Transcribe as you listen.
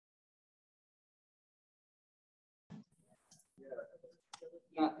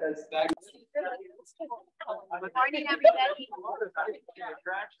Good morning, everybody.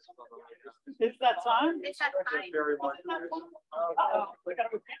 It's that time? It's that time.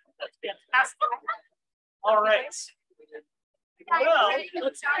 All right. Well,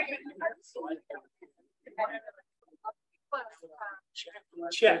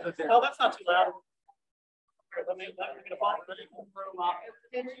 let's check. Oh, that's not too loud.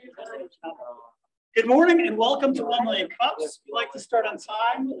 Good morning and welcome to 1 Million Cups. We like to start on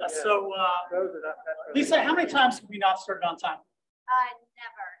time. Lisa, how many times have we not started on time?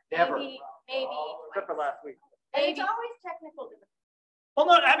 Never. Maybe. Except for last week. Maybe. It's always technical. Well,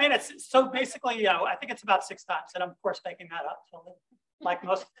 no, I mean, it's so basically, I think it's about 6 times, and I'm of course making that up. So, like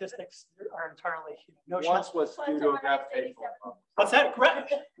most statistics are entirely notional. Once was due to a gravitational. What's that?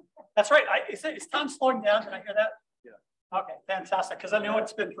 Correct. That's right. Is time slowing down? Did I hear that? Yeah. Okay, fantastic. Because I know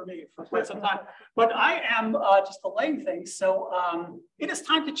it's been for me for quite some time. But I am just delaying things. So it is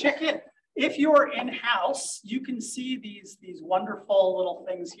time to check in. If you're in-house, you can see these wonderful little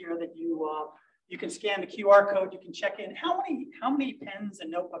things here that you can scan the QR code. You can check in. How many pens and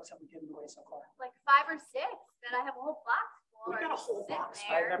notebooks have we given away so far? Like 5 or 6. Then I have a whole box. We got a whole box.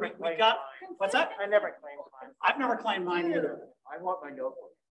 We got. What's that? I never claimed mine. I've never claimed mine either. I want my notebook.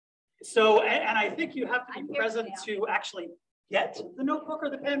 So, and I think you have to be present to actually get the notebook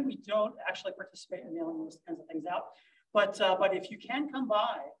or the pen. We don't actually participate in mailing those kinds of things out. But if you can come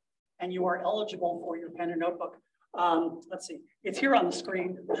by and you are eligible for your pen and notebook, let's see, it's here on the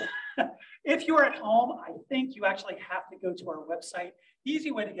screen. If you're at home, I think you actually have to go to our website. The easy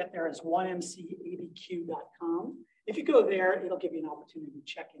way to get there is 1mcabq.com. If you go there, it'll give you an opportunity to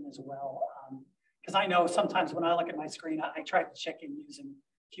check in as well. Because I know sometimes when I look at my screen, I try to check in using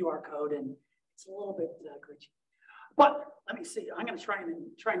QR code, and it's a little bit glitchy. But let me see. I'm going to try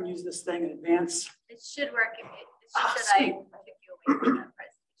and use this thing in advance. It should work. It's just that I took you away from that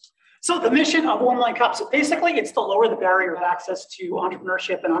presentation. So the mission of 1 Million Cups, basically, it's to lower the barrier of access to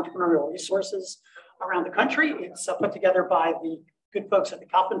entrepreneurship and entrepreneurial resources around the country. It's put together by the good folks at the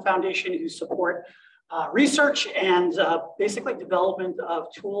Kauffman Foundation who support research and basically development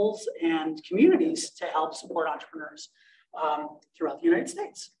of tools and communities to help support entrepreneurs throughout the United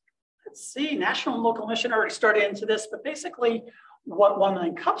States. Let's see, national and local mission already started into this, but basically what 1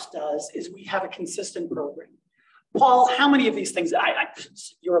 Million Cups does is we have a consistent program. Paul, how many of these things,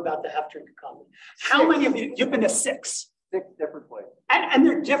 you're about to have to drink a coffee. How many of you, you've been to 6? 6 different places. And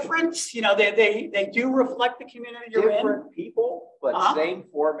they're different, they do reflect the community you're in. Different people, but same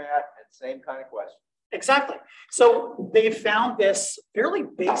format and same kind of question. Exactly. So they found this fairly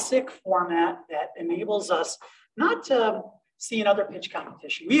basic format that enables us not to see another pitch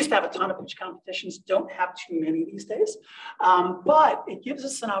competition. We used to have a ton of pitch competitions, don't have too many these days, but it gives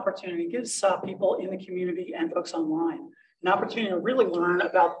us an opportunity, it gives people in the community and folks online an opportunity to really learn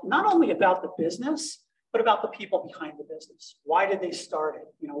about, not only about the business, but about the people behind the business. Why did they start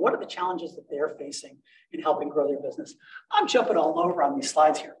it? What are the challenges that they're facing in helping grow their business? I'm jumping all over on these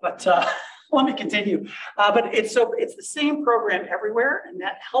slides here, but let me continue. But it's the same program everywhere, and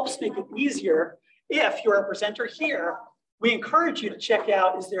that helps make it easier. If you're a presenter here, we encourage you to check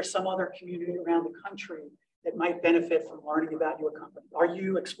out, is there some other community around the country that might benefit from learning about your company? Are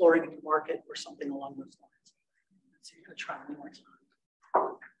you exploring a new market or something along those lines? So you're gonna try one more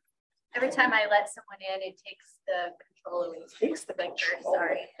time. Every time I let someone in, it takes the control away. Takes the control.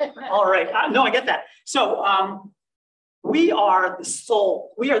 Sorry. All right. No, I get that. So we are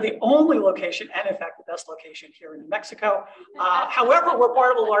the only location, and in fact, the best location here in New Mexico. However, we're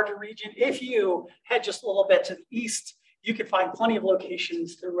part of a larger region. If you head just a little bit to the east, you can find plenty of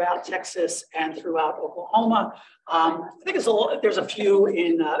locations throughout Texas and throughout Oklahoma. I think there's a few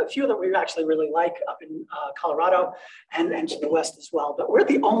that we actually really like up in Colorado and to the west as well. But we're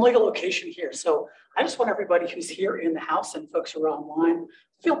the only location here. So I just want everybody who's here in the house and folks who are online,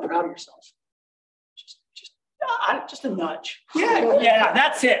 feel proud of yourselves. Just a nudge. Yeah,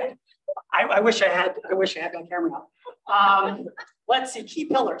 that's it. I wish I had my camera up. Let's see, key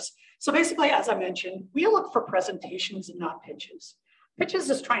pillars. So basically, as I mentioned, we look for presentations and not pitches.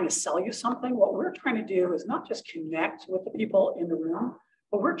 Pitches is trying to sell you something. What we're trying to do is not just connect with the people in the room,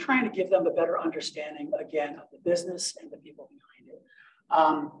 but we're trying to give them a better understanding, again, of the business and the people behind it.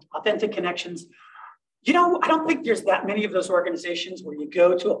 Authentic connections. I don't think there's that many of those organizations where you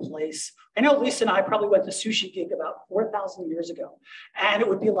go to a place. I know Lisa and I probably went to Sushi Gig about 4,000 years ago, and it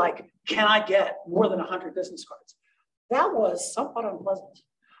would be like, can I get more than 100 business cards? That was somewhat unpleasant.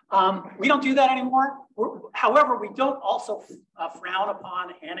 We don't do that anymore. However, we don't also frown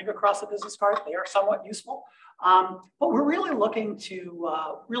upon handing across a business card. They are somewhat useful, but we're really looking to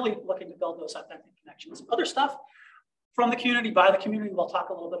build those authentic connections. Other stuff, from the community, by the community. We'll talk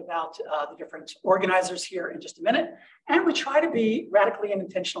a little bit about the different organizers here in just a minute. And we try to be radically and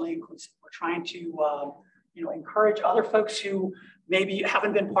intentionally inclusive. We're trying to encourage other folks who maybe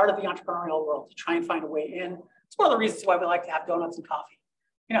haven't been part of the entrepreneurial world to try and find a way in. It's one of the reasons why we like to have donuts and coffee.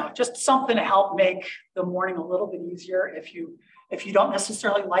 Just something to help make the morning a little bit easier. If you don't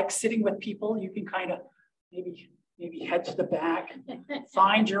necessarily like sitting with people, you can kind of maybe head to the back,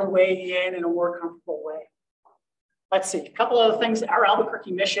 find your way in a more comfortable way. Let's see, a couple other things. Our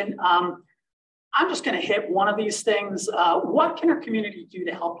Albuquerque mission. I'm just going to hit one of these things. What can our community do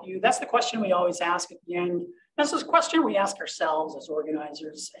to help you? That's the question we always ask at the end. This is a question we ask ourselves as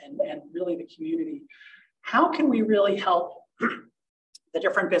organizers and really the community. How can we really help the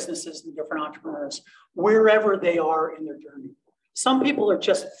different businesses and different entrepreneurs wherever they are in their journey? Some people are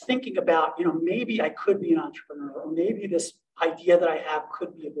just thinking about, maybe I could be an entrepreneur, or maybe this idea that I have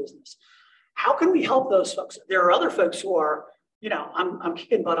could be a business. How can we help those folks? There are other folks who are, I'm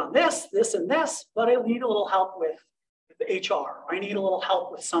kicking butt on this, and this, but I need a little help with HR, or I need a little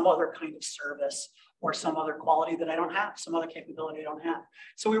help with some other kind of service or some other quality that I don't have, some other capability I don't have.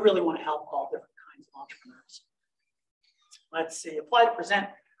 So we really want to help all different kinds of entrepreneurs. Let's see, apply to present.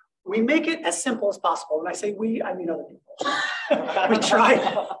 We make it as simple as possible. When I say we, I mean other people.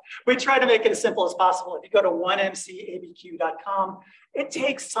 we try to make it as simple as possible. If you go to 1mcabq.com, it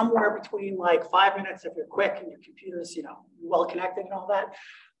takes somewhere between like 5 minutes if you're quick and your computer's well connected and all that.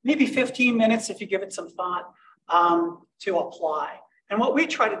 Maybe 15 minutes if you give it some thought to apply. And what we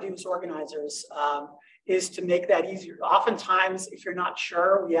try to do as organizers is to make that easier. Oftentimes, if you're not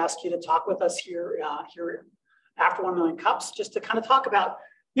sure, we ask you to talk with us here after 1 Million Cups, just to kind of talk about,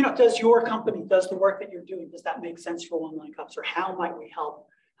 does your company, does the work that you're doing, does that make sense for 1 Million Cups? Or how might we help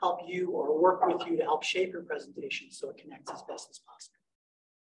you or work with you to help shape your presentation so it connects as best as possible?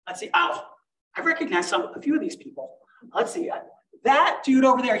 Let's see. Oh, I recognize a few of these people. Let's see. That dude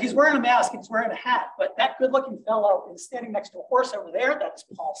over there, he's wearing a mask, he's wearing a hat, but that good-looking fellow is standing next to a horse over there. That's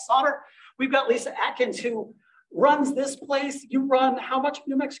Paul Sauter. We've got Lisa Atkins, who runs this place. You run how much of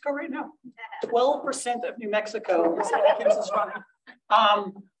New Mexico right now? 12% of New Mexico. Lisa Atkins is running.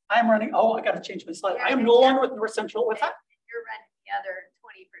 I'm running, I got to change my slide. I am no longer with North Central. What's that? You're running the other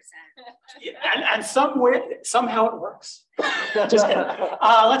 20%. Yeah, and somehow it works. Just kidding.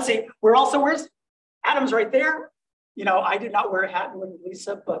 Let's see. We're also, where's Adam's right there? I did not wear a hat with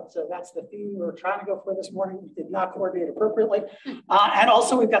Lisa, but that's the theme we were trying to go for this morning. We did not coordinate appropriately. And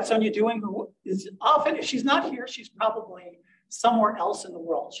also we've got Sonia Doing, who is often, if she's not here, she's probably somewhere else in the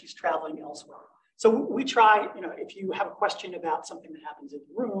world. She's traveling elsewhere. So we try, if you have a question about something that happens in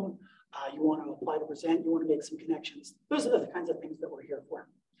the room, you want to apply to present, you want to make some connections. Those are the kinds of things that we're here for.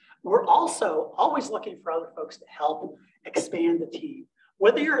 We're also always looking for other folks to help expand the team.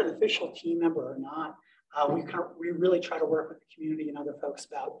 Whether you're an official team member or not, we really try to work with the community and other folks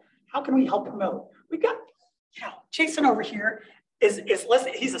about how can we help promote. We've got, Jason over here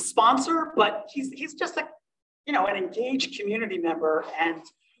he's a sponsor, but he's just an engaged community member, and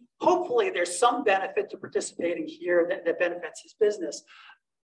hopefully there's some benefit to participating here that benefits his business.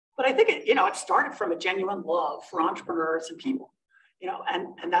 But I think it started from a genuine love for entrepreneurs and people,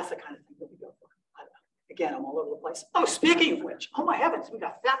 and that's the kind of thing that we go for. Again, I'm all over the place. Oh, speaking of which, oh my heavens, we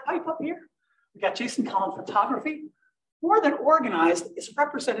got Fat Pipe up here. We got Jason Collin Photography. More Than Organized is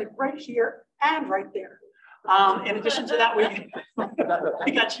represented right here and right there. In addition to that,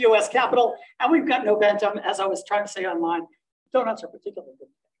 we got GOS Capital, and we've got Noventum. As I was trying to say online, donuts are particularly good.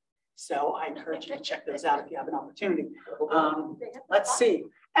 So I encourage you to check those out if you have an opportunity. Let's see.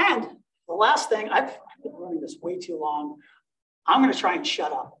 And the last thing, I've been running this way too long. I'm going to try and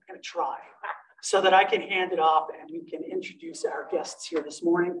shut up. I'm going to try so that I can hand it off and we can introduce our guests here this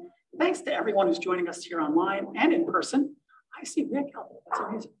morning. Thanks to everyone who's joining us here online and in person. I see Rick out there. That's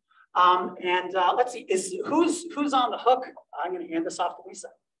amazing. Let's see, who's on the hook? I'm going to hand this off to Lisa.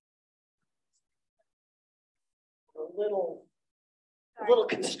 A little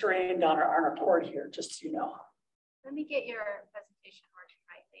constrained on our cord here, just so you know. Let me get your presentation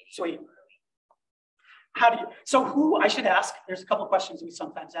organized, lady. Sweet. I should ask, there's a couple of questions we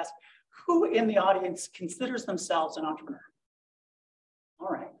sometimes ask. Who in the audience considers themselves an entrepreneur? All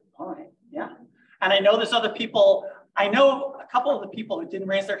right, yeah. And I know there's other people, I know a couple of the people who didn't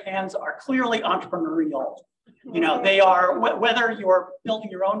raise their hands are clearly entrepreneurial. They are, whether you're building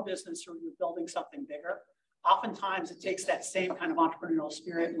your own business or you're building something bigger, oftentimes it takes that same kind of entrepreneurial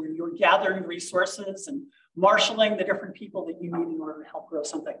spirit where you're gathering resources and marshaling the different people that you need in order to help grow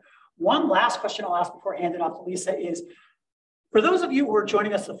something. One last question I'll ask before I hand it off to Lisa is, for those of you who are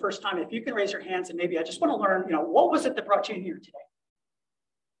joining us the first time, if you can raise your hands and maybe I just want to learn, what was it that brought you in here today?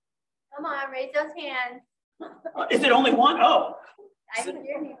 Come on, raise those hands. Is it only one? Oh. I can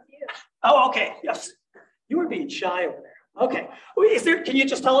hear you too. Oh, okay. Yes. You were being shy over there. Okay. Can you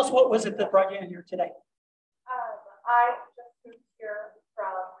just tell us what was it that brought you in here today? I just moved here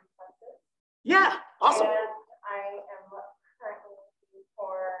from Wisconsin. Yeah. Awesome. And I am currently looking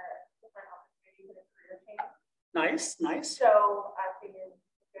for different opportunities in a career change. Nice, nice. So I figured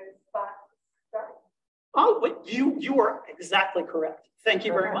a good spot to start. Oh, wait, you are exactly correct. Thank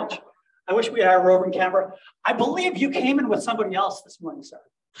you very much. I wish we had a roving camera. I believe you came in with somebody else this morning, sir.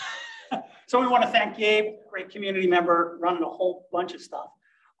 So we want to thank Gabe, great community member, running a whole bunch of stuff.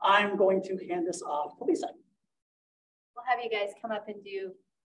 I'm going to hand this off to Lisa. We'll have you guys come up and do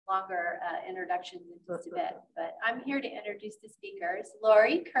longer introductions in just a bit, but I'm here to introduce the speakers.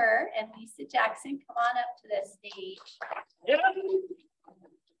 Lori Kerr and Lisa Jackson, come on up to the stage. Yeah.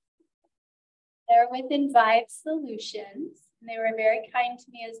 They're with ENVIVE Solutions, and they were very kind to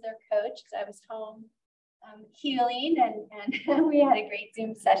me as their coach because I was home healing, and we had a great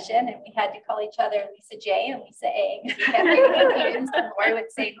Zoom session, and we had to call each other Lisa J and Lisa A because we kept getting confused, and Lori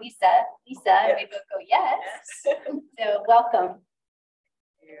would say Lisa, and we would go yes. So welcome.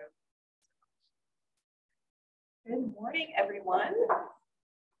 Good morning, everyone.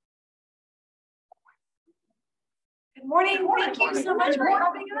 Good morning. Thank you so much for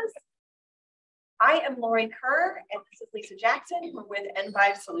having us. I am Lori Kerr, and this is Lisa Jackson. We're with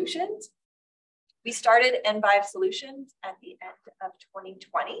ENVIVE Solutions. We started ENVIVE Solutions at the end of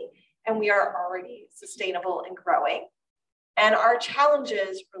 2020, and we are already sustainable and growing. And our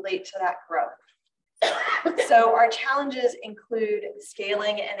challenges relate to that growth. So our challenges include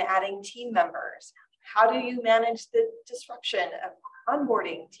scaling and adding team members. How do you manage the disruption of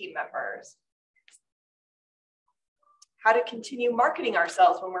onboarding team members? How to continue marketing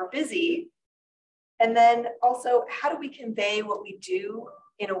ourselves when we're busy. And then also, how do we convey what we do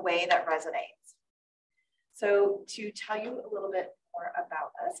in a way that resonates? So to tell you a little bit more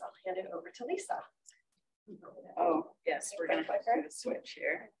about us, I'll hand it over to Lisa. Oh, yes, we're going to have to do the switch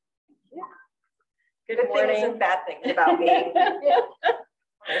here. Yeah. Good morning. Things and bad things about me.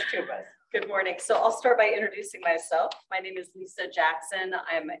 There's two of us. Good morning. So I'll start by introducing myself. My name is Lisa Jackson.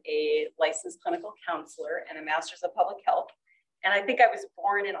 I'm a licensed clinical counselor and a master's of public health. And I think I was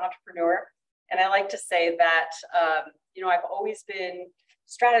born an entrepreneur. And I like to say that, I've always been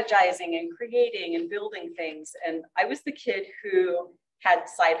strategizing and creating and building things. And I was the kid who had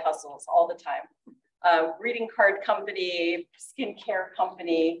side hustles all the time. Greeting card company, skincare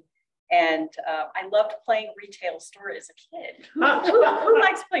company. And I loved playing retail store as a kid. Who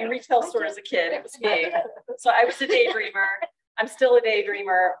likes playing retail store as a kid? It was me. So I was a daydreamer. I'm still a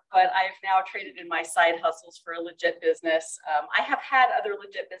daydreamer, but I've now traded in my side hustles for a legit business. I have had other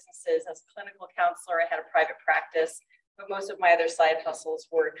legit businesses as a clinical counselor. I had a private practice, but most of my other side hustles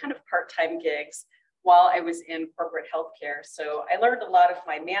were kind of part-time gigs while I was in corporate healthcare. So I learned a lot of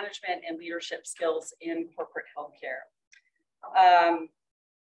my management and leadership skills in corporate healthcare.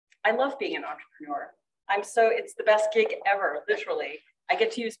 I love being an entrepreneur. It's the best gig ever, literally. I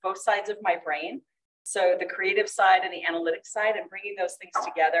get to use both sides of my brain. So the creative side and the analytic side, and bringing those things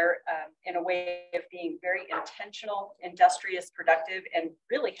together in a way of being very intentional, industrious, productive, and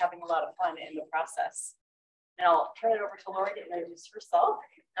really having a lot of fun in the process. And I'll turn it over to Lori to introduce herself.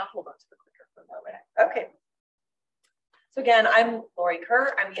 I'll hold on to the clicker for a moment. Okay. So again, I'm Lori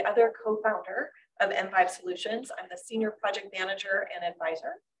Kerr. I'm the other co-founder of ENVIVE Solutions. I'm the senior project manager and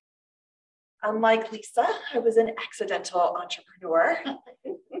advisor. Unlike Lisa, I was an accidental entrepreneur.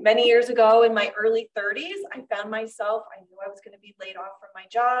 Many years ago in my early 30s, I found myself, I knew I was going to be laid off from my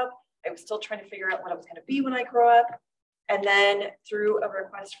job. I was still trying to figure out what I was going to be when I grow up. And then through a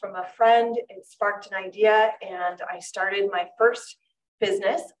request from a friend, it sparked an idea, and I started my first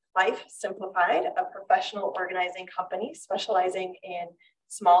business, Life Simplified, a professional organizing company specializing in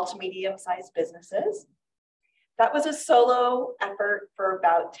small to medium-sized businesses. That was a solo effort for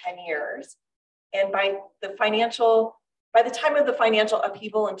about 10 years. And by the time of the financial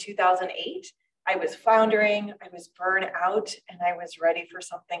upheaval in 2008, I was floundering, I was burned out, and I was ready for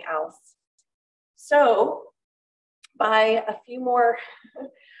something else. So by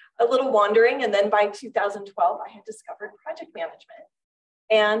a little wandering, and then by 2012, I had discovered project management.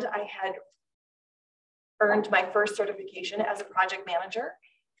 And I had earned my first certification as a project manager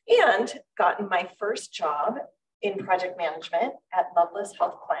and gotten my first job in project management at Loveless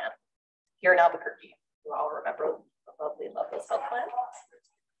Health Plan here in Albuquerque. You all remember the lovely Loveless Health Plan.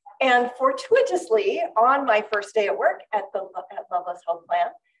 And fortuitously, on my first day at work at Loveless Health Plan,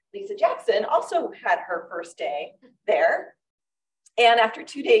 Lisa Jackson also had her first day there. And after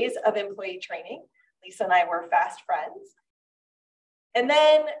 2 days of employee training, Lisa and I were fast friends. And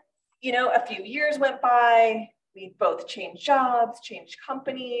then you know, a few years went by, we both changed jobs, changed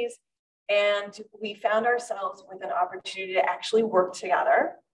companies, and we found ourselves with an opportunity to actually work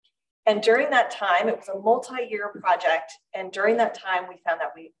together. And during that time, it was a multi-year project. And during that time, we found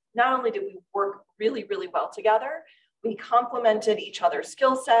that we not only did we work really, really well together, we complemented each other's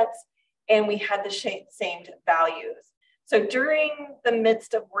skill sets, and we had the same values. So during the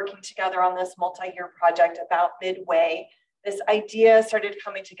midst of working together on this multi-year project, about midway, this idea started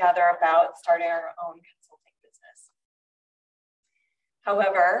coming together about starting our own consulting business.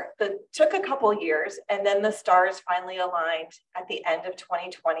 However, it took a couple years, and then the stars finally aligned at the end of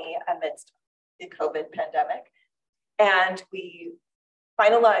 2020 amidst the COVID pandemic. And we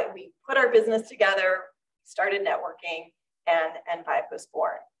put our business together, started networking, and ENVIVE was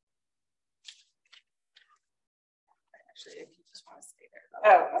born. Actually, if you just want to stay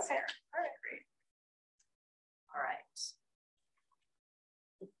there. Oh, okay. All right, great. All right.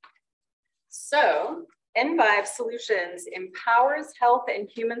 So, ENVIVE Solutions empowers health and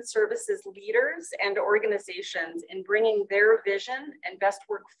human services leaders and organizations in bringing their vision and best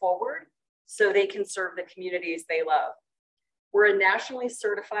work forward so they can serve the communities they love. We're a nationally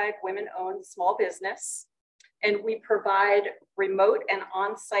certified women-owned small business, and we provide remote and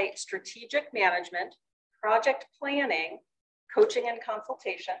on-site strategic management, project planning, coaching and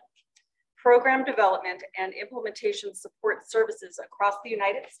consultation, program development, and implementation support services across the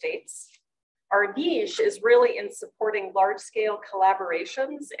United States. Our niche is really in supporting large-scale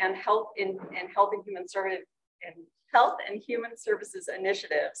collaborations and health and human services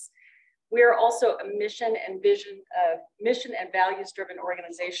initiatives. We are also a mission and values-driven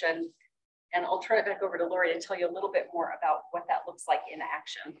organization. And I'll turn it back over to Lori to tell you a little bit more about what that looks like in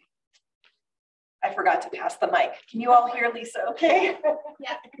action. I forgot to pass the mic. Can you all hear Lisa okay?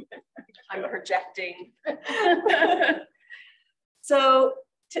 Yeah. I'm projecting. So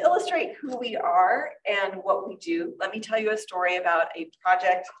to illustrate who we are and what we do, let me tell you a story about a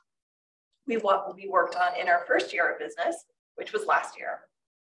project we worked on in our first year of business, which was last year.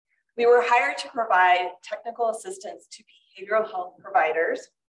 We were hired to provide technical assistance to behavioral health providers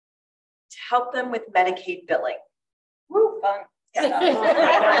to help them with Medicaid billing. Woo, fun.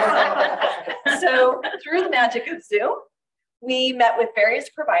 So through the magic of Zoom, we met with various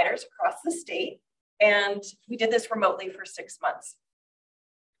providers across the state, and we did this remotely for 6 months.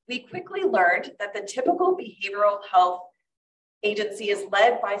 We quickly learned that the typical behavioral health agency is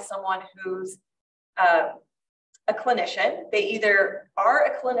led by someone who's a clinician. They either are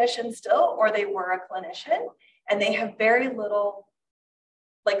a clinician still, or they were a clinician, and they have very little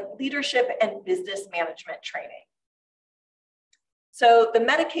like leadership and business management training. So the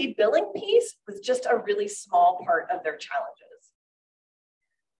Medicaid billing piece was just a really small part of their challenges.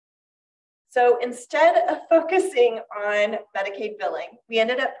 So instead of focusing on Medicaid billing, we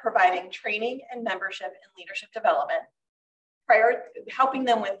ended up providing training and membership and leadership development, helping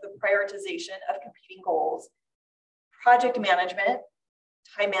them with the prioritization of competing goals, project management,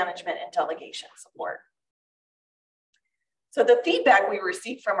 time management, and delegation support. So the feedback we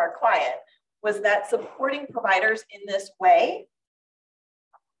received from our client was that supporting providers in this way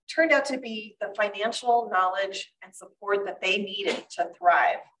turned out to be the financial knowledge and support that they needed to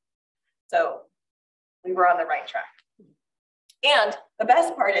thrive. So we were on the right track. And the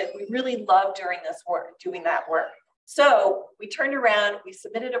best part is we really loved doing that work. So we turned around, we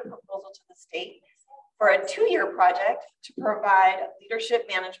submitted a proposal to the state for a 2-year project to provide leadership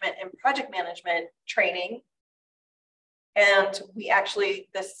management and project management training. And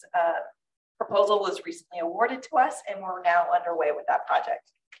this proposal was recently awarded to us, and we're now underway with that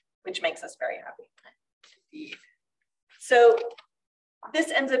project, which makes us very happy. So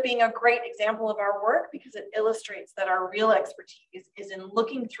this ends up being a great example of our work because it illustrates that our real expertise is in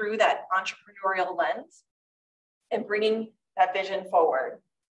looking through that entrepreneurial lens and bringing that vision forward.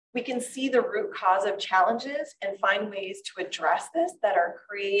 We can see the root cause of challenges and find ways to address this that are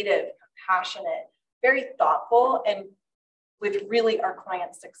creative, compassionate, very thoughtful, and with really our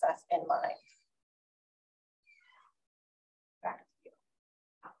client's success in mind. Back to you.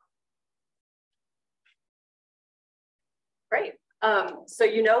 Great. So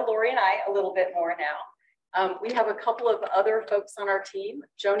you know Lori and I a little bit more now. We have a couple of other folks on our team.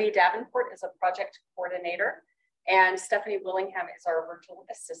 Joni Davenport is a project coordinator, and Stephanie Willingham is our virtual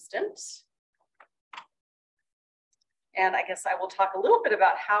assistant. And I guess I will talk a little bit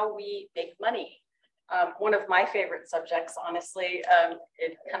about how we make money. One of my favorite subjects, honestly,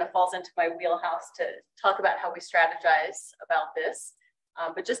 it kind of falls into my wheelhouse to talk about how we strategize about this.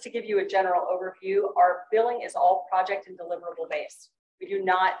 But just to give you a general overview, our billing is all project and deliverable based. We do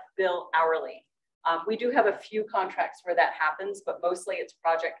not bill hourly. We do have a few contracts where that happens, but mostly it's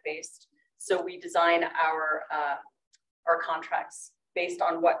project-based. So we design our contracts based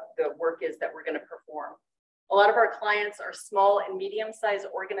on what the work is that we're going to perform. A lot of our clients are small and medium-sized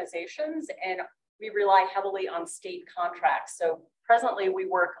organizations, and we rely heavily on state contracts. So presently we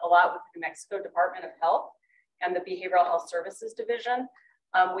work a lot with the New Mexico Department of Health and the Behavioral Health Services Division.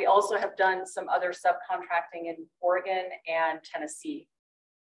 We also have done some other subcontracting in Oregon and Tennessee.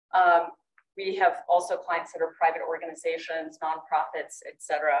 We have also clients that are private organizations, nonprofits, et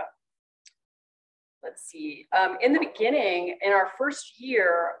cetera. Let's see, in the beginning, in our first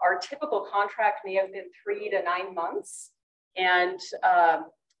year, our typical contract may have been 3 to 9 months. And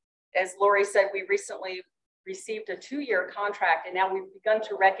as Lori said, we recently received a 2-year contract, and now we've begun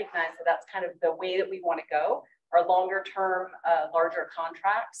to recognize that that's kind of the way that we want to go, our longer term, larger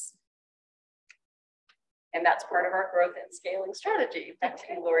contracts. And that's part of our growth and scaling strategy. Back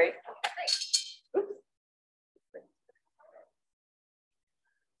to you, Lori.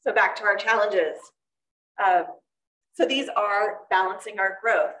 So back to our challenges. So these are balancing our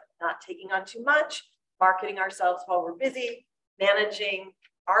growth, not taking on too much, marketing ourselves while we're busy, managing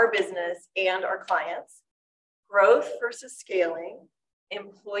our business and our clients, growth versus scaling,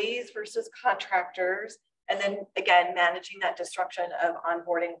 employees versus contractors, and then again, managing that disruption of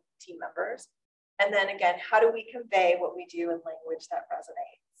onboarding team members. And then again, how do we convey what we do in language that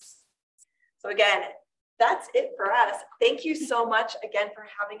resonates? So again, that's it for us. Thank you so much again for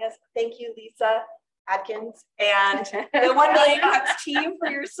having us. Thank you, Lisa Adkins and the 1 Million Cups team for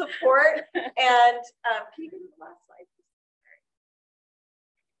your support. And can you go to the last slide?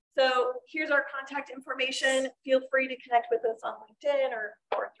 So here's our contact information. Feel free to connect with us on LinkedIn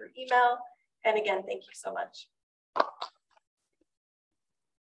or through email. And again, thank you so much.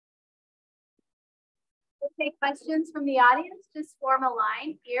 We'll take questions from the audience. Just form a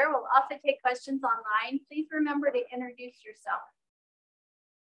line here. We'll also take questions online. Please remember to introduce yourself.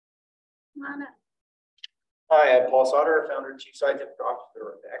 Come on up. Hi, I'm Paul Sauter, founder and chief scientific officer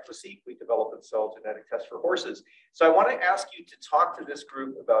of Equiseek. We develop and sell genetic tests for horses. So I want to ask you to talk to this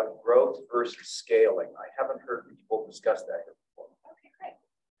group about growth versus scaling. I haven't heard people discuss that here before. Okay,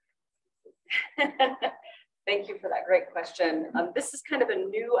 great. Thank you for that great question. This is kind of a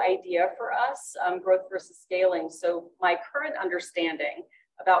new idea for us, growth versus scaling. So my current understanding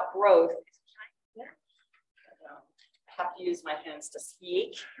about growth, I have to use my hands to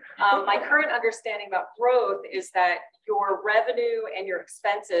speak. My current understanding about growth is that your revenue and your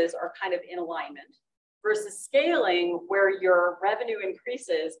expenses are kind of in alignment versus scaling where your revenue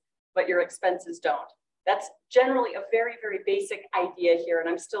increases, but your expenses don't. That's generally a very, very basic idea here, and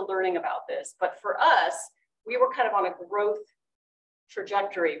I'm still learning about this. But for us, we were kind of on a growth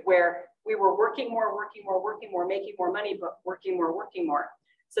trajectory where we were working more, making more money, but working more.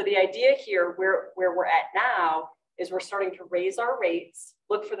 So the idea here where we're at now is we're starting to raise our rates,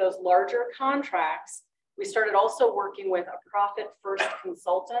 look for those larger contracts. We started also working with a profit first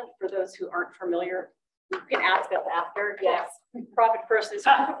consultant. For those who aren't familiar, you can ask us after. Yes, profit first is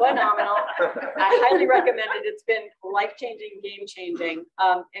phenomenal. I highly recommend it. It's been life-changing, game-changing.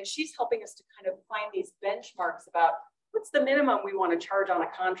 And she's helping us to kind of find these benchmarks about what's the minimum we want to charge on a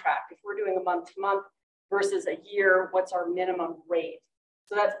contract. If we're doing a month-to-month versus a year, what's our minimum rate?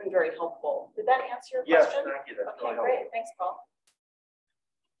 So that's been very helpful. Did that answer your question? Yes, thank you. That's okay, really great. Thanks, Paul.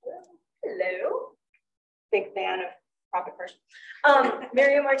 Hello. Big fan of profit first.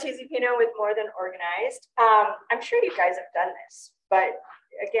 Miriam Marchese-Pino with More Than Organized. I'm sure you guys have done this, but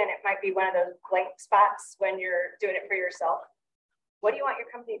again, it might be one of those blank spots when you're doing it for yourself. What do you want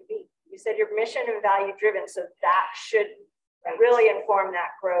your company to be? You said you're mission and value driven, so that should really inform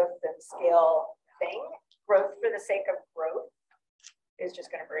that growth and scale thing. Growth for the sake of growth is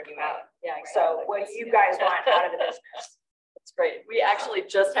just going to burn you out. Yeah, exactly. So what do you guys want out of the business? That's great. We actually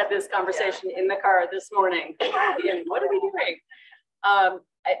just had this conversation in the car this morning. What are we doing?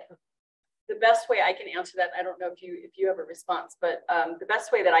 The best way I can answer that, I don't know if you have a response, but the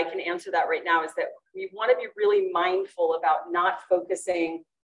best way that I can answer that right now is that we want to be really mindful about not focusing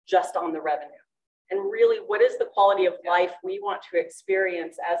just on the revenue. And really, what is the quality of life we want to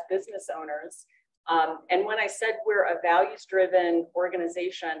experience as business owners? And when I said we're a values-driven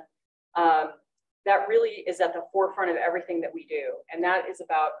organization, that really is at the forefront of everything that we do. And that is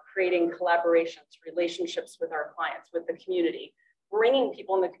about creating collaborations, relationships with our clients, with the community, bringing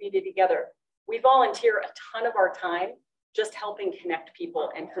people in the community together. We volunteer a ton of our time just helping connect people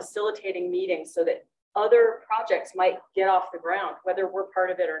and facilitating meetings so that other projects might get off the ground, whether we're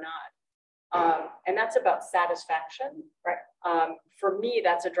part of it or not. And that's about satisfaction, right? For me,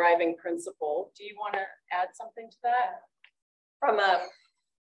 that's a driving principle. Do you want to add something to that? From a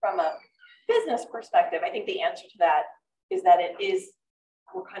business perspective, I think the answer to that is that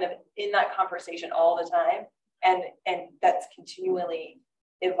we're kind of in that conversation all the time, and that's continually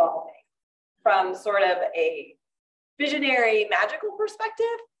evolving. From sort of a visionary, magical perspective,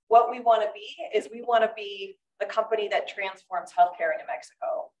 what we want to be is we want to be the company that transforms healthcare in New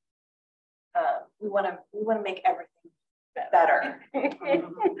Mexico. We want to make everything better.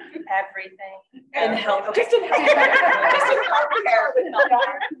 Everything. And health, just in healthcare. Just in healthcare.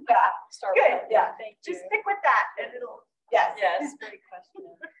 Yeah. Start Good. with, yeah. Thank you. Just stick with that and it'll. Yes. Yes, great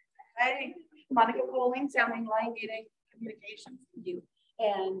question. Hi, Monica Poling, Sounding Line Meeting Communications with you.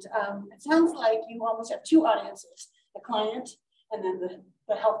 And it sounds like you almost have two audiences, the client and then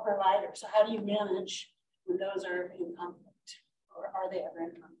the health provider. So how do you manage when those are in conflict, or are they ever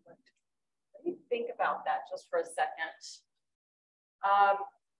in conflict? Let me think about that just for a second.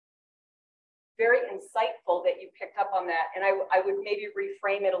 Very insightful that you picked up on that. And I would maybe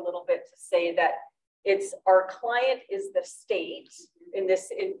reframe it a little bit to say that it's our client is the state. In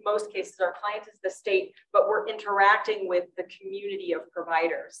most cases, our client is the state, but we're interacting with the community of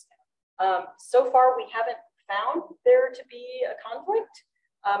providers. So far, we haven't found there to be a conflict.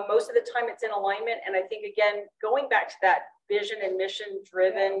 Most of the time it's in alignment. And I think, again, going back to that vision and mission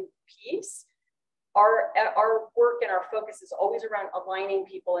driven piece, our work and our focus is always around aligning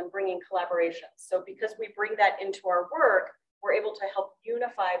people and bringing collaborations. So because we bring that into our work, we're able to help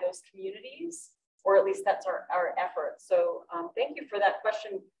unify those communities, or at least that's our effort. So thank you for that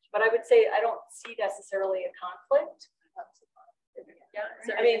question. But I would say I don't see necessarily a conflict. Yeah, is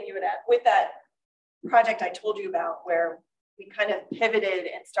there anything you would add? With that project I told you about, where we kind of pivoted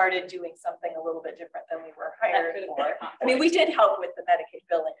and started doing something a little bit different than we were hired for. I mean, we did help with the Medicaid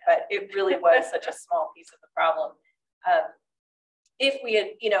billing, but it really was such a small piece of the problem. If we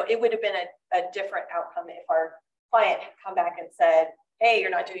had, it would have been a different outcome if our client had come back and said, hey, you're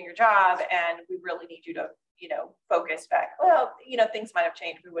not doing your job and we really need you to, focus back. Well, things might have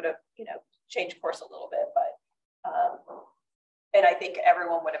changed. We would have, changed course a little bit, but, and I think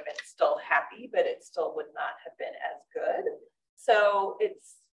everyone would have been still happy, but it still would not have been as good. So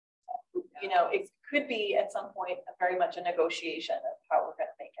it's, it could be at some point very much a negotiation of how we're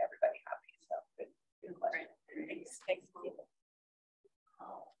going to make everybody happy. So good question. Thanks.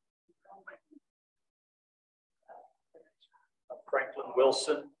 Franklin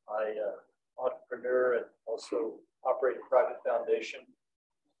Wilson. I entrepreneur and also operate a private foundation.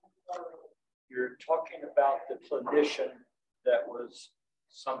 You're talking about the clinician that was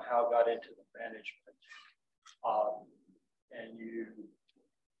somehow got into the management. And you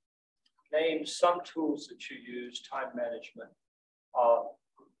named some tools that you use, time management.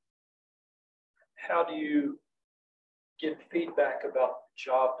 How do you get feedback about the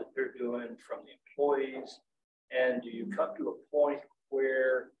job that they're doing from the employees? And do you come to a point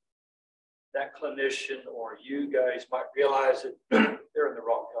where that clinician or you guys might realize that they're in the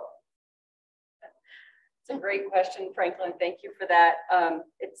wrong job? It's a great question, Franklin. Thank you for that.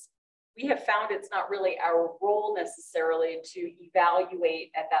 We have found it's not really our role necessarily to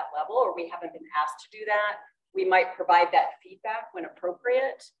evaluate at that level, or we haven't been asked to do that. We might provide that feedback when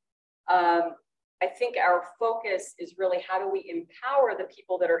appropriate. I think our focus is really how do we empower the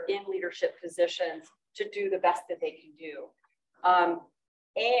people that are in leadership positions to do the best that they can do.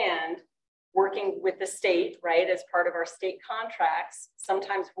 And working with the state, right, as part of our state contracts,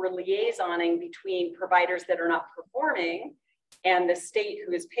 sometimes we're liaisoning between providers that are not performing and the state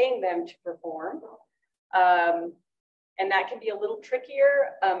who is paying them to perform. And that can be a little trickier.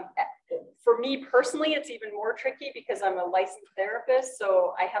 For me personally, it's even more tricky because I'm a licensed therapist.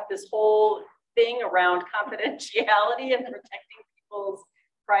 So I have this whole thing around confidentiality and protecting people's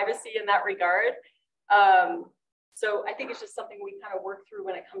privacy in that regard. So I think it's just something we kind of work through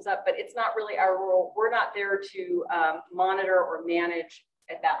when it comes up, but it's not really our role. We're not there to monitor or manage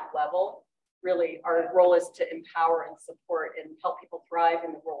at that level. Really, our role is to empower and support and help people thrive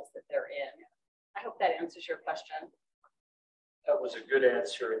in the roles that they're in. I hope that answers your question. That was a good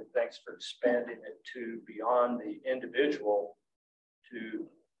answer, and thanks for expanding it to beyond the individual to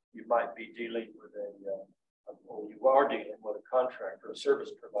you might be dealing with or you are dealing with a contractor, a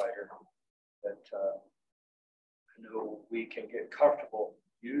service provider that I know we can get comfortable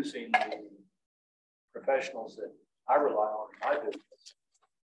using the professionals that I rely on in my business.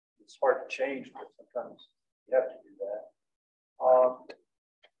 It's hard to change, but sometimes you have to do that.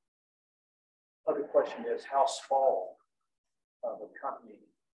 Other question is, how small of a company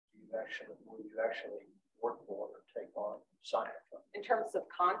will you actually work for or take on, sign up for? In terms of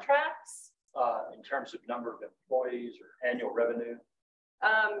contracts? In terms of number of employees or annual revenue?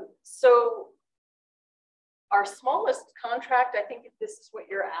 So Our smallest contract, I think if this is what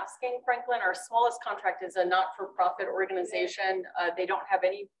you're asking, Franklin, our smallest contract is a not-for-profit organization. They don't have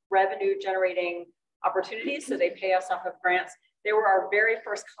any revenue generating opportunities, so they pay us off of grants. They were our very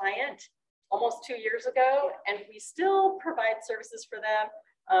first client almost 2 years ago, and we still provide services for them,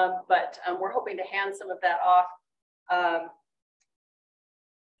 but we're hoping to hand some of that off.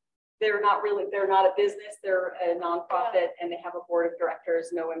 They're not a business, they're a nonprofit, and they have a board of directors,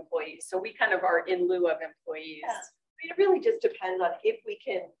 no employees. So we kind of are in lieu of employees. Yeah. I mean, it really just depends on if we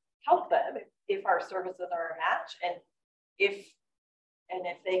can help them, if our services are a match, and if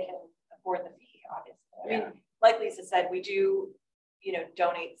they can afford the fee, obviously. I mean, like Lisa said, we do,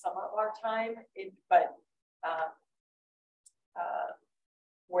 donate some of our time, but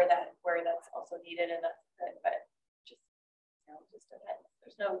where that's also needed, and but just depends.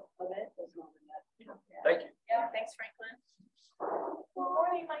 There's no limit. There's no limit. Yeah. Thank you. Yeah, thanks, Franklin. Good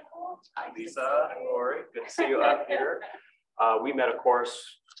morning, Michael. Hi, Lisa and Lori. Good to see you up here. We met, of course,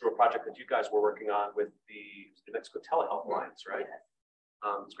 through a project that you guys were working on with the New Mexico Telehealth Alliance, right?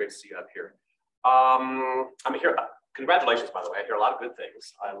 It's great to see you up here. I'm here. Congratulations, by the way. I hear a lot of good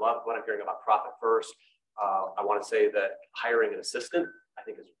things. I love what I'm hearing about Profit First. I want to say that hiring an assistant, I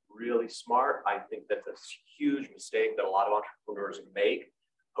think, is really smart. I think that that's a huge mistake that a lot of entrepreneurs make,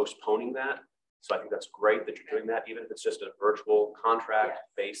 postponing that. So I think that's great that you're doing that, even if it's just a virtual contract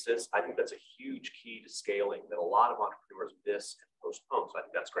basis. I think that's a huge key to scaling that a lot of entrepreneurs miss and postpone. So I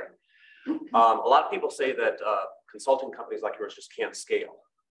think that's great. A lot of people say that consulting companies like yours just can't scale.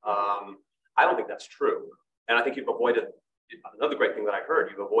 I don't think that's true. And I think you've avoided, another great thing that I heard,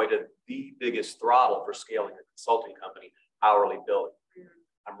 you've avoided the biggest throttle for scaling a consulting company, hourly billing.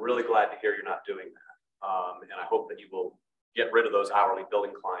 I'm really glad to hear you're not doing that. And I hope that you will get rid of those hourly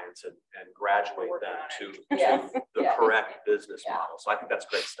billing clients and graduate them to the correct business model. So I think that's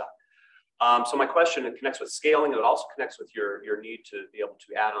great stuff. So my question, it connects with scaling, and it also connects with your need to be able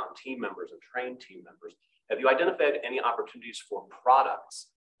to add on team members and train team members. Have you identified any opportunities for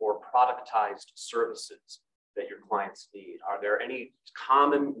products or productized services that your clients need? Are there any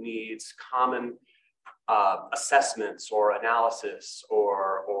common needs, common assessments or analysis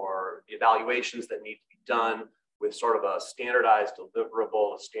or evaluations that need to be done with sort of a standardized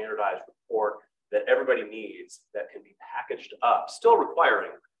deliverable, a standardized report that everybody needs that can be packaged up, still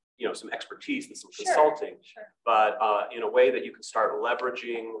requiring some expertise and some consulting, but in a way that you can start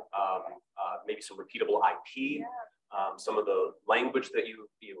leveraging maybe some repeatable IP, some of the language that you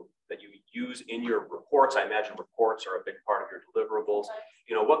use in your reports. I imagine reports are a big part of your deliverables.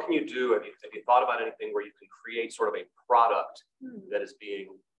 What can you do? Have you thought about anything where you can create sort of a product that is being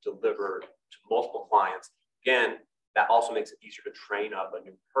delivered to multiple clients? Again, that also makes it easier to train up a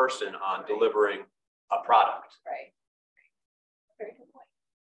new person on delivering a product. Right. Very good point.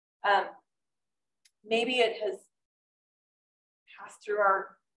 Maybe it has passed through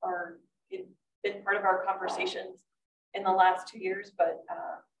it's been part of our conversations in the last 2 years, but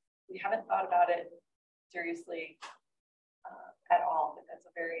we haven't thought about it seriously at all. But that's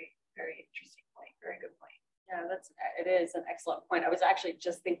a very, very interesting point. Very good point. Yeah, it is an excellent point. I was actually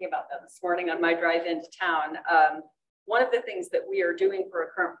just thinking about that this morning on my drive into town. One of the things that we are doing for a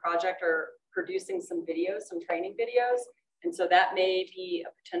current project are producing some videos, some training videos. And so that may be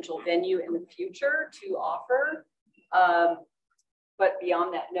a potential venue in the future to offer. But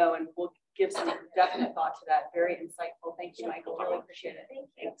beyond that, no, and we'll give some definite thought to that. Very insightful. Thank you, Michael. Really appreciate it.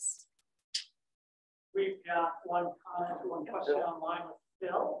 Thanks. We've got one comment, one question online with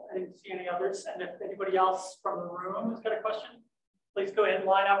Phil. I didn't see any others. And if anybody else from the room has got a question, please go ahead and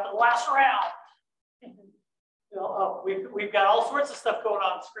line up for the last round. We've got all sorts of stuff going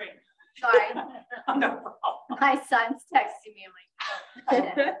on screen. Sorry. No problem. My son's texting me. I'm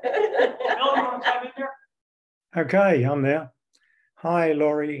like, Bill, you want to chime in there? Okay, I'm there. Hi,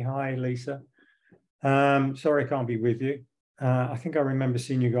 Laurie. Hi, Lisa. Sorry I can't be with you. I think I remember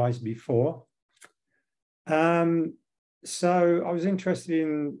seeing you guys before. So I was interested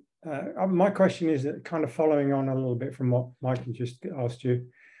in, my question is kind of following on a little bit from what Michael just asked you.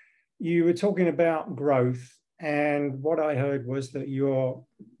 You were talking about growth, and what I heard was that you're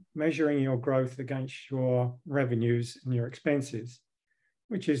measuring your growth against your revenues and your expenses,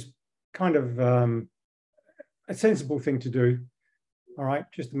 which is kind of a sensible thing to do. All right,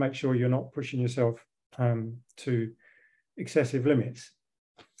 just to make sure you're not pushing yourself to excessive limits.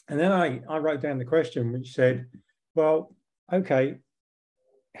 And then I wrote down the question, which said, well, okay,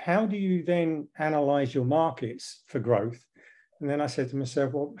 how do you then analyze your markets for growth? And then I said to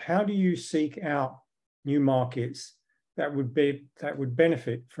myself, well, how do you seek out new markets that would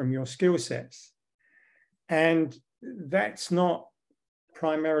benefit from your skill sets? And that's not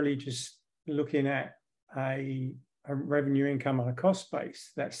primarily just looking at a revenue income and a cost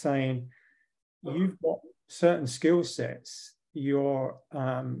base that's saying you've got certain skill sets, you're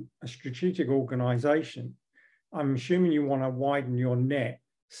a strategic organization. I'm assuming you want to widen your net.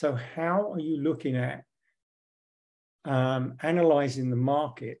 So how are you looking at analyzing the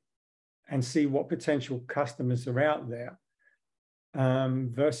market and see what potential customers are out there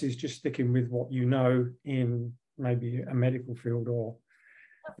versus just sticking with what you know in maybe a medical field or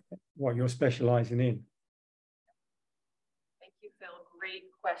what you're specializing in? Thank you, Phil. Great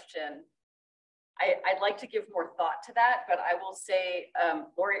question. I'd like to give more thought to that, but I will say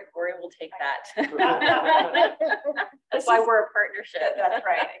Lori will take that. That's why we're a partnership. That's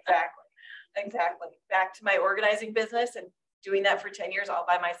right, exactly. Back to my organizing business and doing that for 10 years all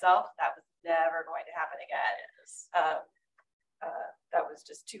by myself, that was never going to happen again. That was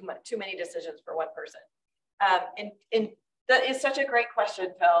just too many decisions for one person. And that is such a great question,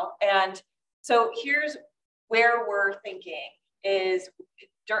 Phil. And so here's where we're thinking is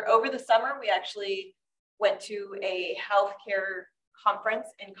over the summer, we actually went to a healthcare conference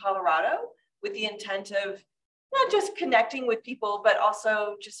in Colorado with the intent of not just connecting with people, but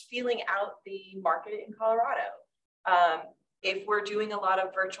also just feeling out the market in Colorado. If we're doing a lot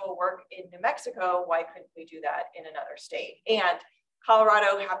of virtual work in New Mexico, why couldn't we do that in another state? And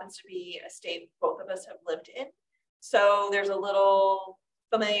Colorado happens to be a state both of us have lived in. So there's a little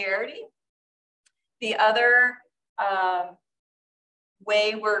familiarity. The other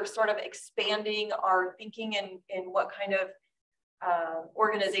way we're sort of expanding our thinking in what kind of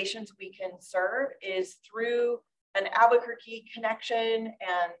organizations we can serve is through an Albuquerque connection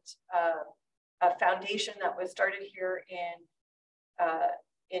and a foundation that was started here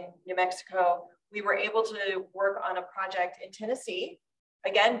in New Mexico. We were able to work on a project in Tennessee,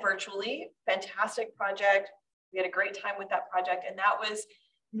 again, virtually, fantastic project. We had a great time with that project, and that was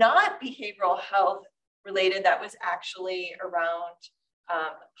not behavioral health related. That was actually around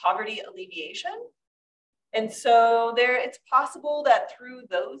poverty alleviation. And so it's possible that through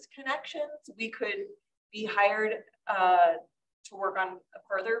those connections, we could be hired to work on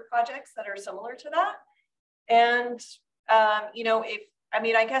further projects that are similar to that. And,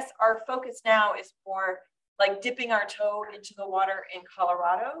 I guess our focus now is more like dipping our toe into the water in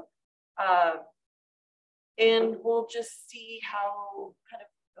Colorado. And we'll just see how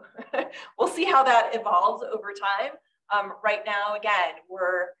we'll see how that evolves over time. Right now, again,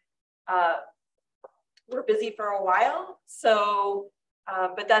 we're busy for a while. So,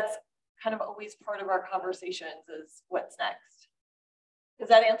 but that's kind of always part of our conversations is what's next. Does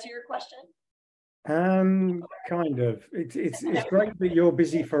that answer your question? Kind of. It's great that you're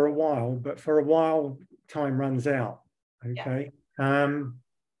busy for a while, but for a while, time runs out. Okay. Yeah.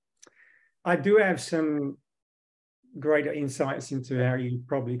 I do have some greater insights into how you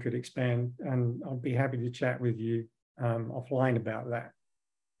probably could expand, and I'll be happy to chat with you offline about that.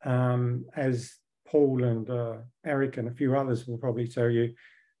 As Paul and Eric and a few others will probably tell you,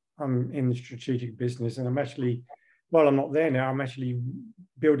 I'm in the strategic business, and I'm actually, well, I'm not there now. I'm actually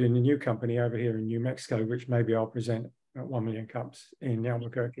building a new company over here in New Mexico, which maybe I'll present at 1 Million Cups in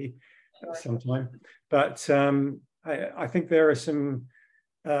Albuquerque sometime. But I think there are some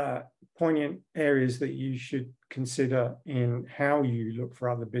poignant areas that you should consider in how you look for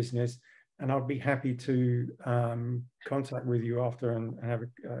other business. And I'll be happy to contact with you after and have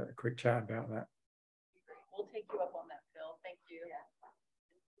a quick chat about that. We'll take you up on that, Phil. Thank you. Yeah.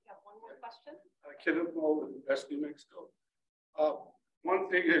 We have one more question. Kenneth Moe with West New Mexico. One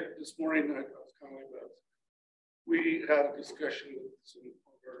thing this morning that I was kind of like this, we had a discussion with some of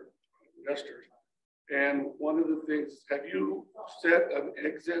our investors, and one of the things, have you set an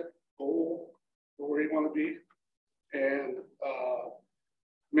exit goal for where you want to be? And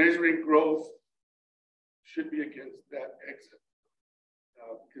measuring growth should be against that exit,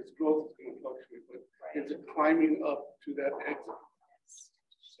 because growth is going to fluctuate, but it's climbing up to that exit.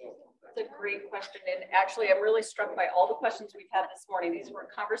 So that's a great question. And actually, I'm really struck by all the questions we've had this morning. These were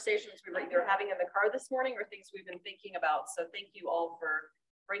conversations we were either having in the car this morning or things we've been thinking about. So thank you all for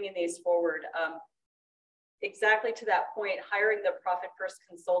bringing these forward. Exactly to that point, hiring the profit first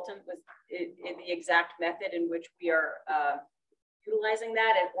consultant was in the exact method in which we are utilizing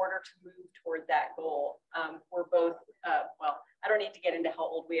that in order to move toward that goal. We're both, well, I don't need to get into how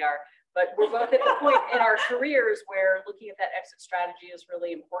old we are, but we're both at the point in our careers where looking at that exit strategy is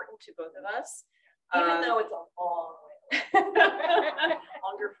really important to both of us. Even though it's a long way.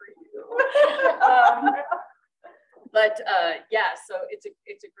 Longer for you. Yeah, so it's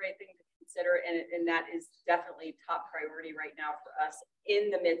a great thing to consider, and that is definitely top priority right now for us in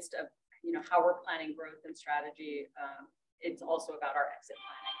the midst of how we're planning growth and strategy. It's also about our exit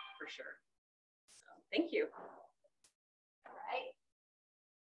planning for sure. So Thank you. All right.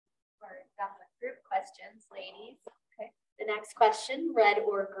 We're done with group questions, ladies. Okay. The next question, red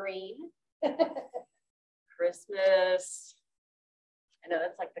or green? Christmas. I know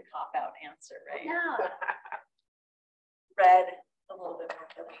that's like the cop-out answer, right? No. Red, a little bit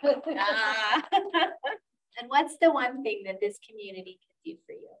more. And what's the one thing that this community can do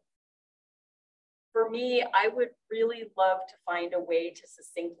for you? For me, I would really love to find a way to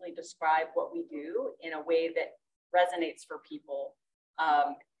succinctly describe what we do in a way that resonates for people.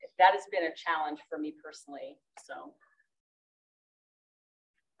 That has been a challenge for me personally. So,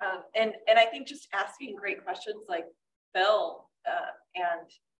 and I think just asking great questions like Bill, and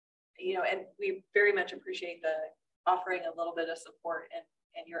and we very much appreciate the offering a little bit of support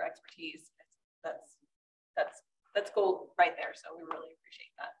and your expertise. That's gold right there. So we really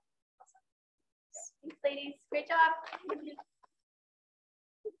appreciate that. Thanks, ladies. Great job.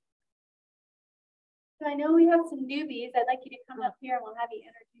 So I know we have some newbies. I'd like you to come up here and we'll have you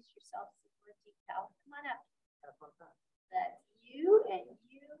introduce yourselves in more detail. Come on up. That's you and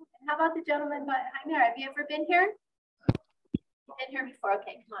you. And how about the gentleman behind there? Have you ever been here? Been here before.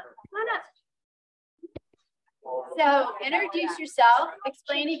 Okay, come on. Come on up. So introduce yourself.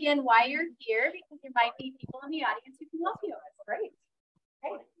 Explain again why you're here, because there might be people in the audience who can help you. That's great.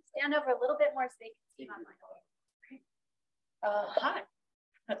 Okay. Stand over a little bit more so they can see online.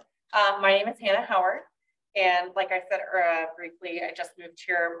 Hi, my name is Hannah Howard, and like I said briefly, I just moved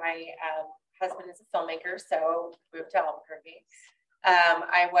here. My husband is a filmmaker, so moved to Albuquerque.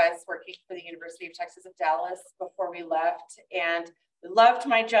 I was working for the University of Texas at Dallas before we left, and loved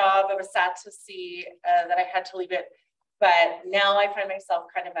my job. I was sad to see that I had to leave it, but now I find myself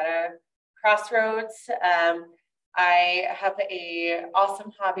kind of at a crossroads. I have an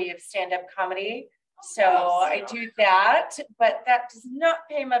awesome hobby of stand-up comedy. So I do that, but that does not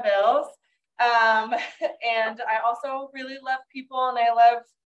pay my bills. And I also really love people, and I love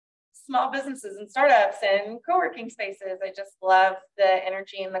small businesses and startups and co-working spaces. I just love the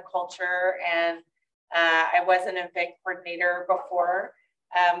energy and the culture. And I was an ENVIVE coordinator before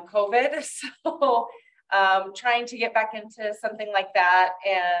COVID. So trying to get back into something like that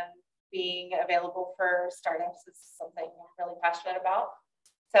and being available for startups is something I'm really passionate about.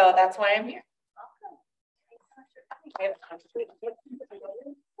 So that's why I'm here. I'm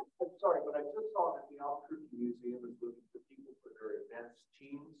sorry, but I just saw that the Albuquerque Museum is looking for people for their events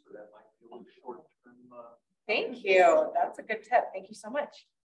teams, so that might be a little short-term. Thank you. That's a good tip. Thank you so much.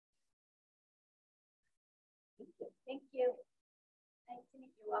 Thank you. Nice to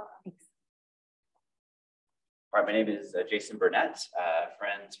meet you. Welcome. Thanks. All right, my name is Jason Burnett,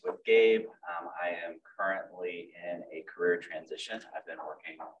 friends with Gabe. I am currently in a career transition. I've been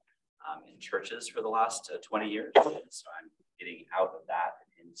working in churches for the last 20 years. So I'm getting out of that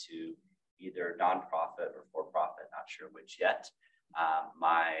into either nonprofit or for-profit, not sure which yet.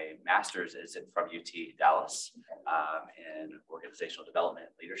 My master's is from UT Dallas in organizational development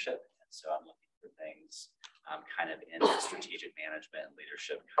and leadership. And so I'm looking for things kind of in the strategic management and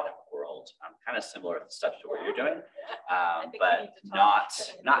leadership kind of world. Kind of similar stuff to what you're doing, but not,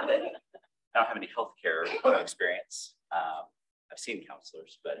 I don't have any healthcare experience. I've seen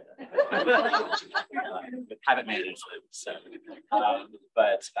counselors, but haven't managed them. So,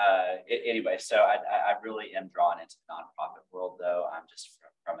 anyway, so I really am drawn into the nonprofit world, though. I'm just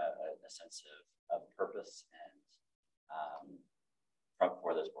from a sense of purpose and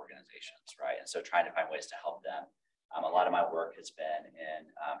for those organizations, right? And so trying to find ways to help them. A lot of my work has been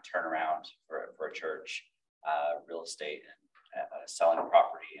in turnaround for a church, real estate, and selling a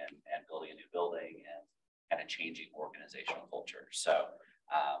property and building a new building and kind of changing organizational culture. So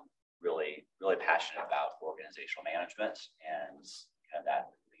really passionate about organizational management and kind of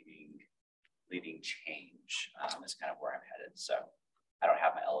that leading change is kind of where I'm headed. So I don't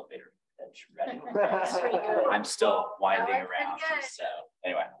have my elevator pitch ready. I'm still winding around. So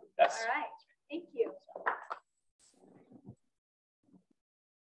anyway, that's all right. Thank you.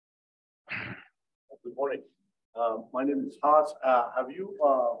 Good morning. My name is Haas. Have you,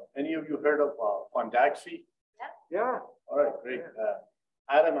 any of you heard of Fondaxi? Yeah. All right, great.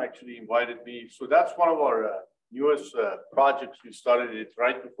 Adam actually invited me. So that's one of our newest projects. We started it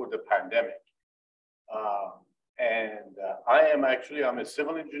right before the pandemic. I'm a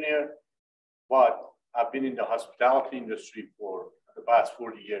civil engineer, but I've been in the hospitality industry for the past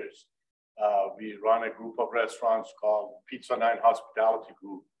 40 years. We run a group of restaurants called Pizza 9 Hospitality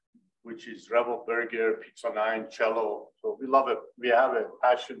Group, which is Rebel Burger, Pizza 9, Cello. So we love it. We have a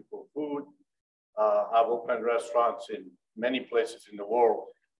passion for food. I've opened restaurants in many places in the world.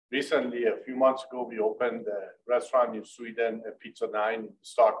 recently, a few months ago, we opened a restaurant in Sweden, a Pizza 9 in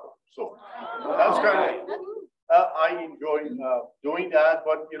Stockholm. So that's kind of, I enjoy doing that.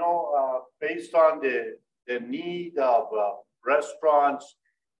 But, you know, based on the need of restaurants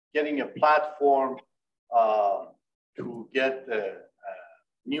getting a platform to get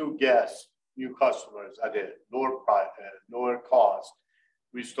new guests, new customers at a lower cost,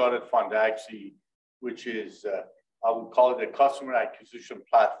 we started Fondaxi, which is, I would call it a customer acquisition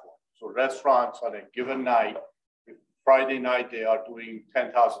platform. So restaurants on a given night, if Friday night they are doing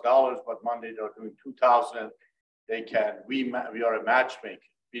 $10,000, but Monday they're doing $2,000, they can, we are a matchmaker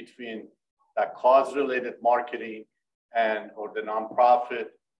between that cause-related marketing and or the nonprofit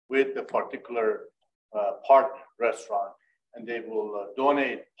with the particular partner restaurant, and they will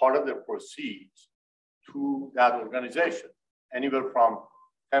donate part of their proceeds to that organization, anywhere from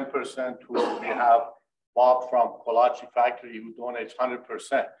 10% to we have Bob from Kolache Factory who donates 100%.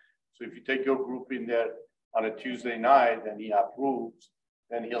 So if you take your group in there on a Tuesday night and he approves,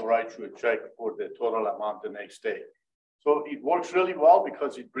 then he'll write you a check for the total amount the next day. So it works really well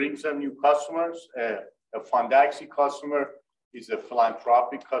because it brings them new customers. A Fondaxi customer is a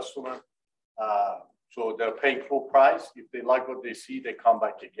philanthropic customer. So they're paying full price. If they like what they see, they come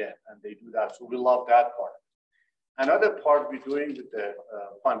back again and they do that. So we love that part. Another part we're doing with the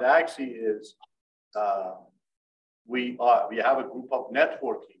Fondaxi is we have a group of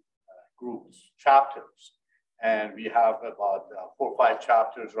networking groups, chapters, and we have about 4 or 5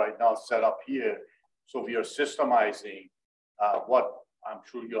 chapters right now set up here. So we are systemizing what I'm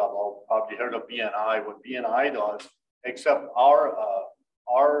sure you have all probably heard of BNI, what BNI does, except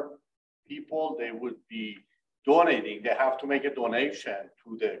our people, they would be donating. They have to make a donation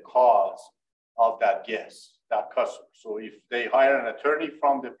to the cause of that guest, that customer. So if they hire an attorney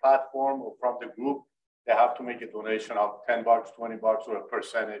from the platform or from the group, they have to make a donation of $10, $20, or a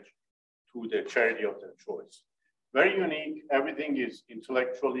percentage to the charity of their choice. Very unique. Everything is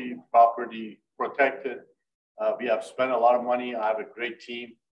intellectually property protected. We have spent a lot of money. I have a great team.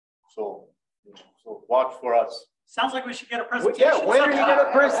 So watch for us. Sounds like we should get a presentation. Yeah, when are you going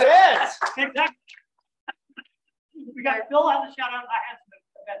to present? Exactly. We got Phil on the shout out. I had some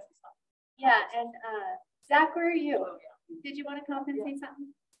events and stuff. Yeah, and Zach, where are you? Did you want to come and say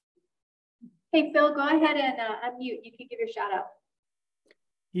something? Hey, Phil, go ahead and unmute. You can give your shout out.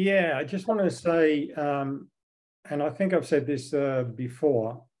 Yeah, I just want to say, and I think I've said this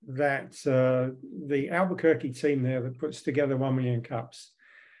before, that the Albuquerque team there that puts together 1 Million Cups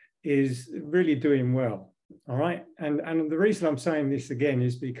is really doing well. All right. And the reason I'm saying this again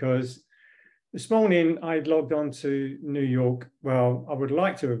is because this morning I'd logged on to New York. Well, I would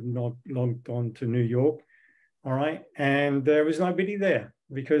like to have not logged on to New York. All right. And there was nobody there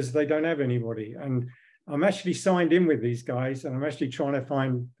because they don't have anybody. And I'm actually signed in with these guys and I'm actually trying to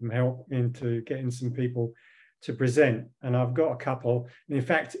find some help into getting some people to present. And I've got a couple. And in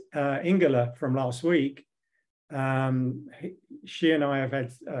fact, Ingela from last week, she and I have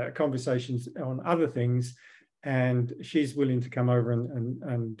had conversations on other things, and she's willing to come over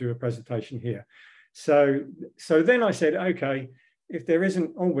and do a presentation here. So then I said, okay, if there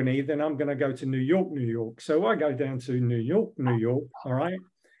isn't Albany, then I'm going to go to New York. So I go down to New York, all right?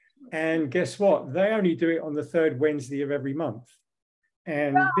 And guess what? They only do it on the 3rd Wednesday of every month.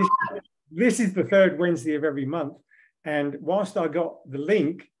 And this is the 3rd Wednesday of every month. And whilst I got the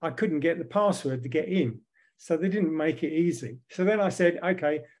link, I couldn't get the password to get in. So they didn't make it easy. So then I said,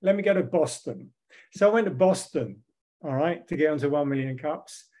 okay, let me go to Boston. So I went to Boston, all right, to get onto 1 Million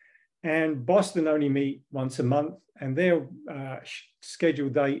Cups. And Boston only meet once a month, and their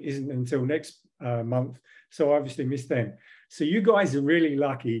scheduled date isn't until next month. So I obviously missed them. So you guys are really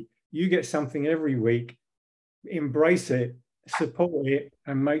lucky. You get something every week. Embrace it, support it,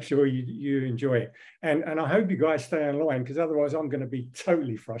 and make sure you enjoy it. And I hope you guys stay online, because otherwise I'm going to be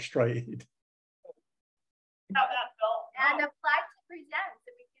totally frustrated. And a flag to present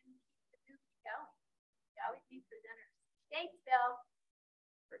so we can keep the movie going. We always need presenters. Thanks, Bill.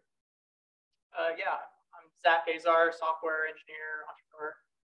 Yeah, I'm Zach Azar, software engineer, entrepreneur.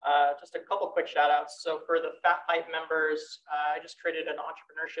 Just a couple quick shout outs. So for the Fat Pipe members, I just created an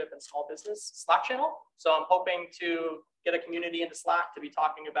entrepreneurship and small business Slack channel. So I'm hoping to get a community into Slack to be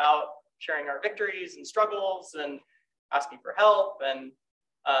talking about sharing our victories and struggles and asking for help. And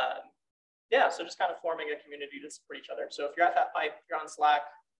yeah, so just kind of forming a community to support each other. So if you're at Fat Pipe, if you're on Slack,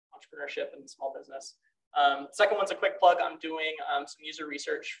 entrepreneurship and small business. Second one's a quick plug. I'm doing some user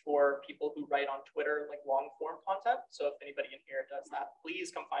research for people who write on Twitter, like long form content. So if anybody in here does that,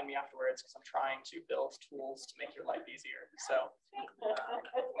 please come find me afterwards because I'm trying to build tools to make your life easier. So,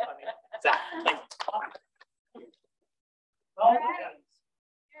 Zach, thank you. All right.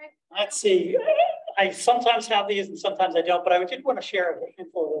 Very Let's see. I sometimes have these and sometimes I don't, but I did want to share a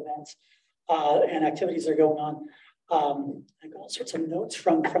handful of events and activities that are going on. I got all sorts of notes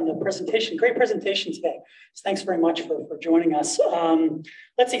from the presentation. Great presentation today. So thanks very much for joining us.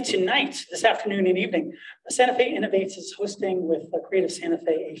 Let's see, tonight, this afternoon and evening, Santa Fe Innovates is hosting with Creative Santa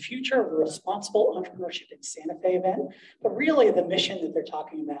Fe a Future of Responsible Entrepreneurship in Santa Fe event. But really the mission that they're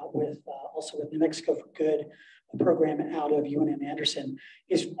talking about with also with New Mexico for Good, a program out of UNM Anderson,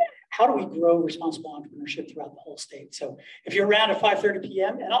 is how do we grow responsible entrepreneurship throughout the whole state? So if you're around at 5:30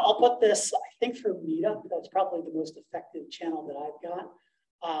 p.m., and I'll put this, I think through Meetup, that's probably the most effective channel that I've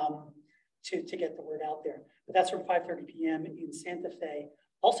got to get the word out there. But that's from 5:30 p.m. in Santa Fe.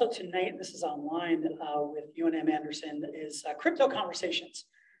 Also tonight, this is online with UNM Anderson, is crypto conversations.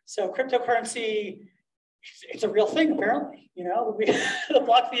 So cryptocurrency, it's a real thing apparently. You know, the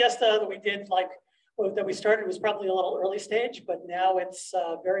Block Fiesta that we did that we started was probably a little early stage, but now it's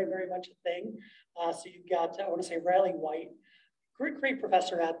very, very much a thing. So you've got, I want to say Riley White, great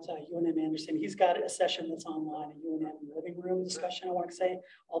professor at UNM Anderson. He's got a session that's online, a UNM living room discussion, I want to say,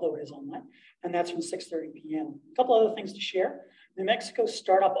 although it is online. And that's from 6:30 p.m. A couple other things to share. New Mexico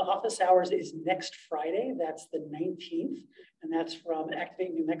startup office hours is next Friday. That's the 19th. And that's from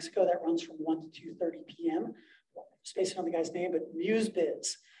Activate New Mexico. That runs from 1 to 2:30 p.m. Spacing on the guy's name, but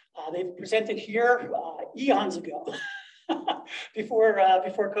MuseBiz. They've presented here eons ago, before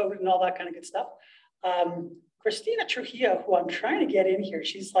COVID and all that kind of good stuff. Christina Trujillo, who I'm trying to get in here,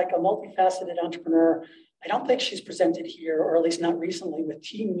 she's like a multifaceted entrepreneur. I don't think she's presented here, or at least not recently, with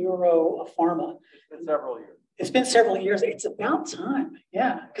Team Neuro Pharma. It's been several years. It's been several years. It's about time,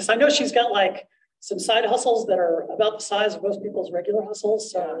 yeah, because I know she's got like some side hustles that are about the size of most people's regular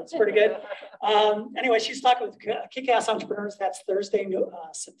hustles, so it's pretty good. Anyway, she's talking with Kick-Ass Entrepreneurs. That's Thursday,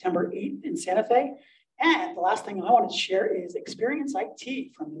 September 8th in Santa Fe. And the last thing I wanted to share is Experience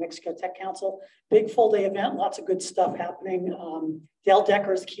IT from the Mexico Tech Council. Big full day event, lots of good stuff happening. Dale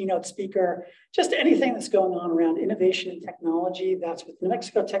Decker's keynote speaker, just anything that's going on around innovation and technology. That's with New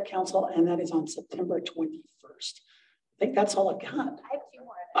Mexico Tech Council, and that is on September 21st. I think that's all I got. I have 2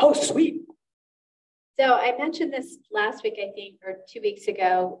 more. Oh, sweet. So I mentioned this last week, I think, or 2 weeks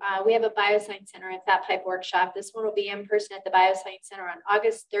ago. We have a Bioscience Center and Fat Pipe workshop. This one will be in person at the Bioscience Center on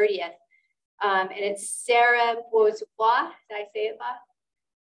August 30th. And it's Sarah Boisvois. Did I say it, Bob?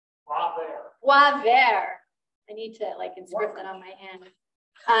 Boisvert. I need to like inscript that on my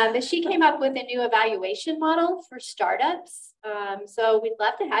hand. But she came up with a new evaluation model for startups. So we'd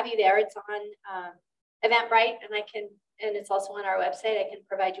love to have you there. It's on Eventbrite, and it's also on our website. I can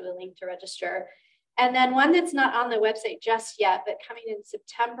provide you a link to register. And then one that's not on the website just yet, but coming in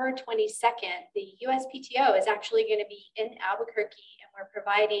September 22nd, the USPTO is actually going to be in Albuquerque, and we're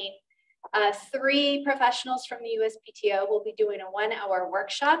providing 3 professionals from the USPTO will be doing a 1-hour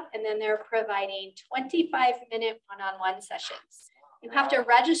workshop, and then they're providing 25-minute one-on-one sessions. You have to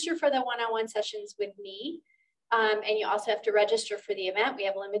register for the one-on-one sessions with me, and you also have to register for the event. We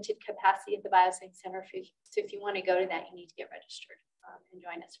have limited capacity at the Bioscience Center, so if you want to go to that, you need to get registered and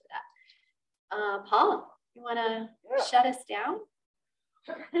join us for that. Paul, you want to shut us down?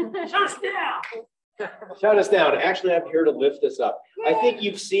 Shut us down. Shut us down. Actually, I'm here to lift us up. Yay. I think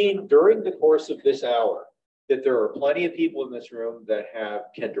you've seen during the course of this hour that there are plenty of people in this room that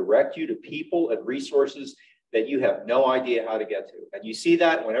can direct you to people and resources that you have no idea how to get to. And you see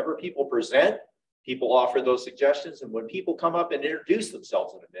that whenever people present, people offer those suggestions. And when people come up and introduce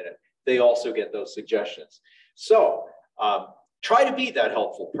themselves in a minute, they also get those suggestions. So try to be that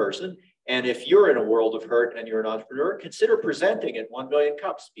helpful person. And if you're in a world of hurt and you're an entrepreneur, consider presenting at 1 Million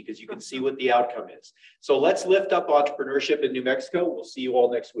Cups, because you can see what the outcome is. So let's lift up entrepreneurship in New Mexico. We'll see you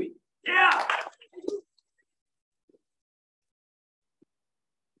all next week. Yeah.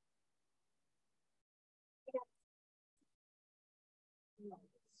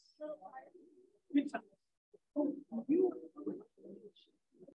 You